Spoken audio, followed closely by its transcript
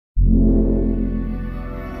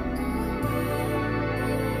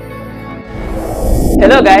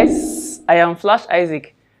Hello guys, I am Flash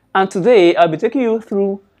Isaac, and today I'll be taking you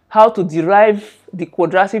through how to derive the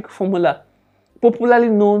quadratic formula, popularly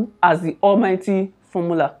known as the Almighty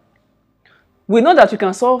formula. We know that you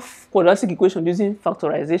can solve quadratic equation using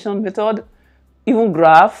factorization method, even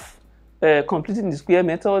graph, completing the square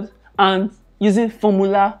method, and using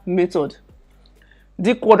formula method.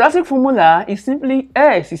 The quadratic formula is simply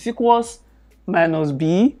s is equals minus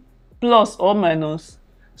b plus or minus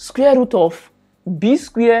square root of b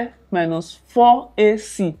square minus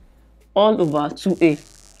 4ac all over 2a,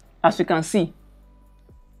 as you can see.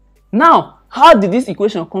 Now, how did this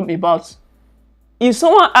equation come about? If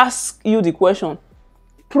someone asks you the question,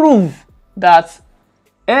 prove that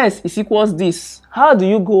s is equals this, how do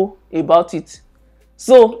you go about it?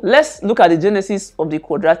 So let's look at the genesis of the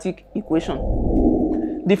quadratic equation.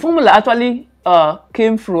 The formula actually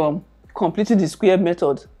came from completing the square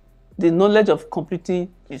method, the knowledge of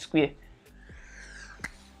completing the square.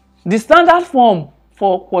 The standard form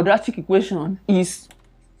for quadratic equation is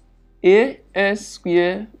as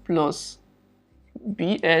squared plus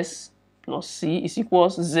bs plus c is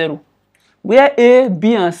equals 0, where a,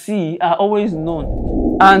 b, and c are always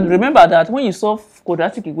known. And remember that when you solve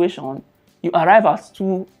quadratic equation, you arrive at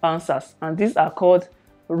two answers, and these are called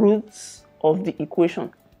roots of the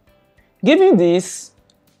equation. Given this,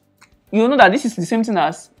 you know that this is the same thing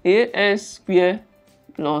as as squared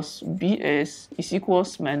plus bs is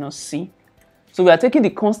equals minus c. So we are taking the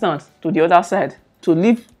constant to the other side to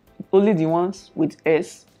leave only the ones with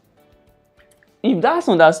s. If that's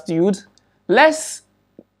understood, let's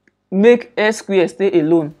make s squared stay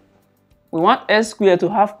alone. We want s squared to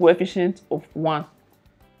have coefficient of 1.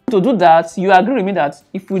 To do that, you agree with me that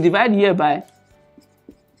if we divide here by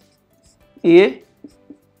a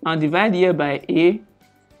and divide here by a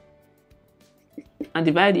and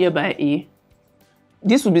divide here by a,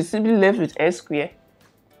 this will be simply left with s squared.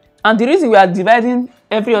 And the reason we are dividing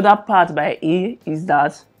every other part by a is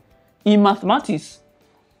that in mathematics,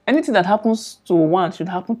 anything that happens to one should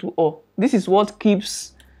happen to all. This is what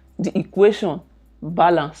keeps the equation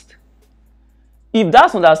balanced. If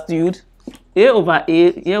that's understood, a over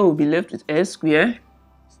a here will be left with s squared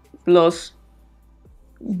plus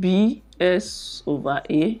bs over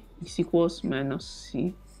a is equals minus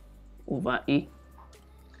c over a.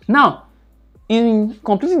 Now, in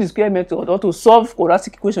completing the square method, or to solve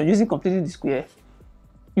quadratic equation using completing the square,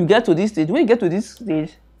 you get to this stage. When you get to this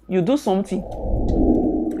stage, you do something.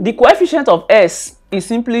 The coefficient of s is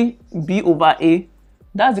simply b over a.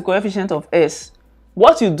 That's the coefficient of s.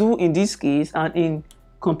 What you do in this case and in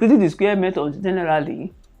completing the square method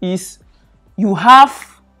generally is you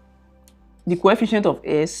have the coefficient of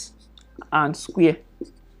s and square.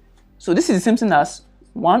 So this is the same thing as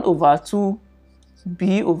 1 over 2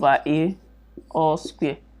 b over a all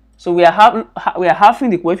square. So we are halving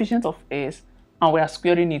the coefficient of s and we are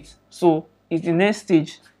squaring it. So it's the next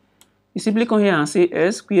stage. You simply come here and say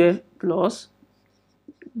s squared plus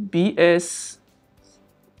bs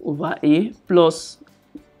over a plus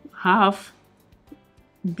half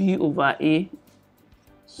b over a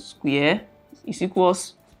square is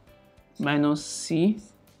equals minus c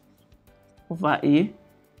over a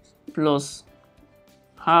plus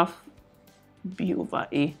half b over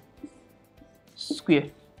a square.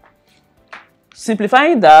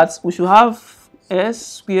 Simplifying that, we should have s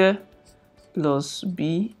squared plus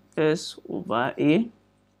bs over a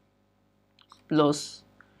plus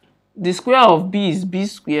the square of b is b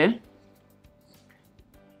squared.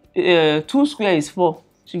 2 square is 4,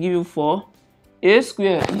 should give you 4. A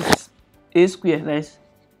square is a square, right?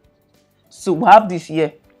 So we have this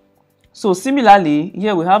here. So similarly,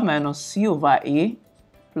 here we have minus c over a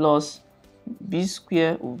plus b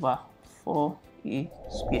square over 4a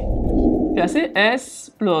square. If I say s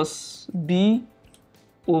plus b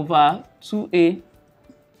over 2a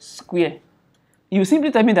square, you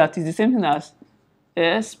simply tell me that it's the same thing as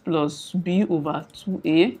s plus b over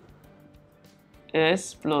 2a,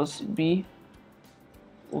 s plus b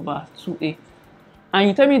over 2a. And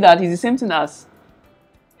you tell me that it's the same thing as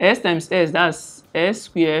s times s, that's s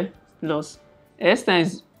squared plus s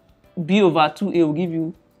times b over 2a will give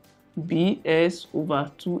you bs over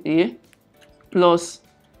 2a plus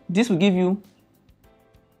this will give you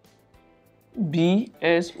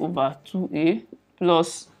bs over 2a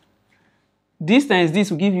plus this times this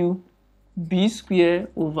will give you b squared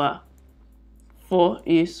over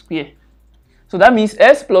 4a squared. So that means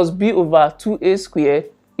s plus b over 2a squared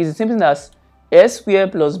is the same thing as s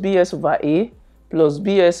squared plus bs over a plus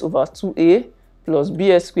bs over 2a plus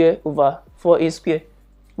bs squared over 4a squared,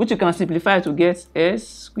 which you can simplify to get s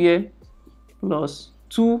squared plus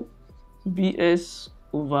 2bs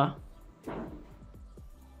over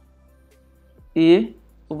a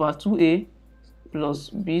over 2a plus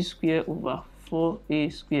b square over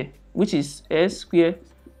 4a square, which is s square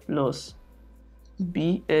plus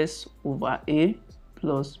bs over a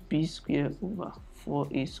plus b square over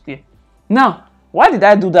 4a square. Now, why did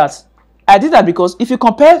I do that? I did that because if you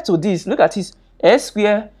compare to this, look at this, s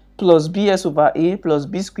square plus bs over a plus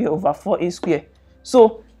b square over 4a square.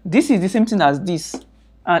 So this is the same thing as this,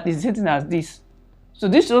 and it's the same thing as this. So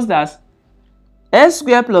this shows that s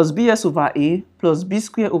square plus bs over a plus b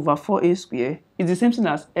square over 4a square is the same thing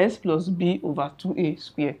as s plus b over 2a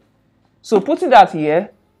square. So putting that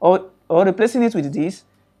here, or replacing it with this,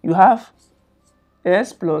 you have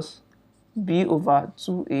s plus b over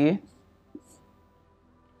 2a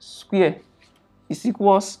square is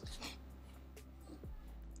equals,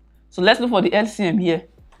 so let's look for the LCM here.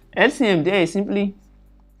 LCM there is simply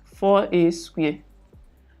 4a square.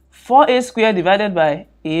 4a square divided by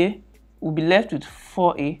a will be left with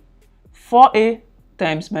 4a. 4a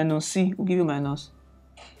times minus c will give you minus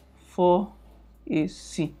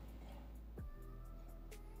 4ac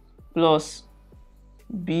plus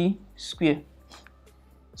b square.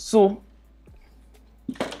 So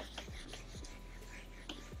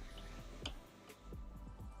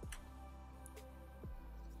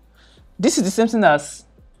this is the same thing as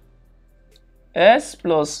s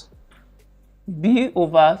plus b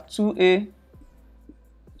over 2a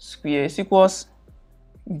square is equals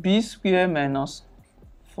b square minus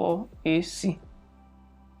 4ac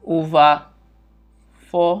over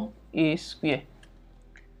 4a square.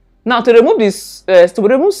 Now to remove this, to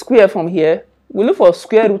remove square from here, we look for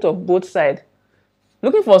square root of both sides.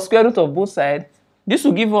 Looking for square root of both sides, this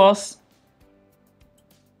will give us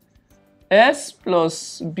s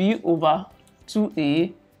plus b over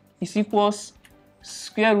 2a is equals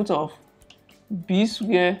square root of b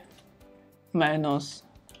square minus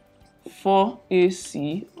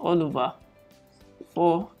 4ac all over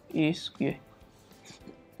 4a square.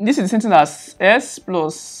 This is the same thing as s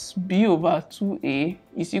plus b over 2a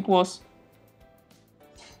is equals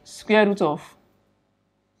square root of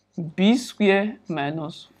b square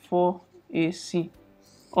minus 4ac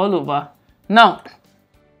all over. Now,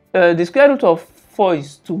 the square root of 4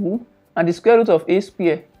 is 2, and the square root of a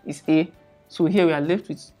square is a. So here we are left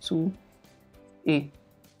with 2a.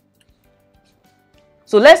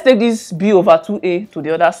 So let's take this b over 2a to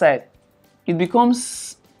the other side. It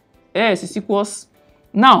becomes s is equals,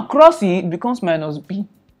 now cross it becomes minus b.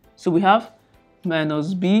 So we have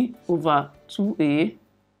minus b over 2a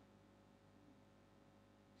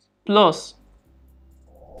plus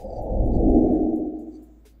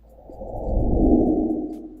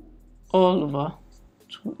all over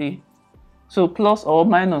 2a. So plus or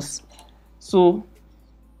minus. So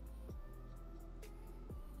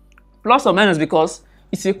plus or minus because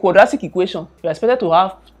it's a quadratic equation. You are expected to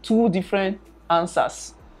have two different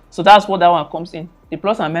answers. So that's what that one comes in. The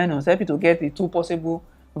plus and minus help you to get the two possible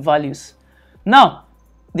values. Now,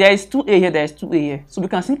 there is 2a here, there is 2a here. So we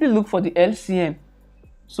can simply look for the LCM.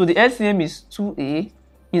 So the LCM is 2a.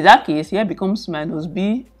 In that case, here becomes minus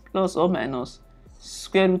b plus or minus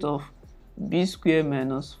square root of b square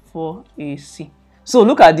minus 4ac. So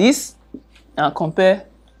look at this and compare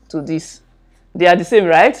to this. They are the same,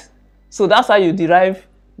 right? So that's how you derive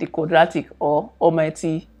the quadratic or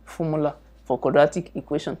Almightly formula for quadratic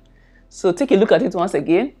equation. So take a look at it once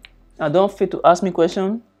again, and don't fail to ask me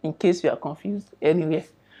questions in case you are confused anywhere.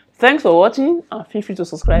 Thanks for watching, and feel free to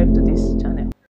subscribe to this channel.